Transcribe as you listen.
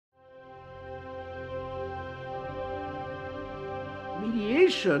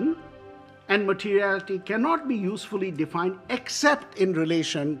mediation and materiality cannot be usefully defined except in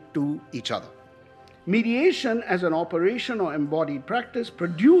relation to each other. Mediation as an operation or embodied practice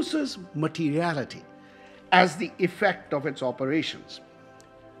produces materiality as the effect of its operations.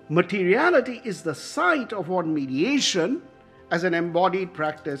 Materiality is the site of what mediation as an embodied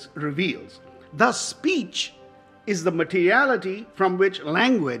practice reveals. Thus, speech is the materiality from which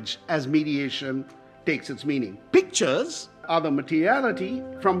language as mediation takes its meaning. Pictures are the materiality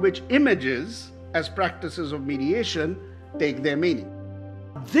from which images as practices of mediation take their meaning.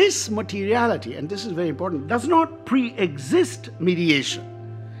 This materiality, and this is very important, does not pre-exist mediation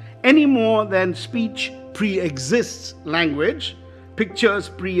any more than speech pre-exists language, pictures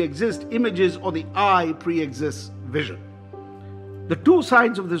pre-exist images, or the eye pre-exists vision. The two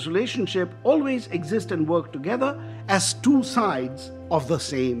sides of this relationship always exist and work together as two sides of the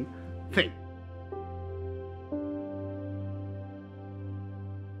same thing.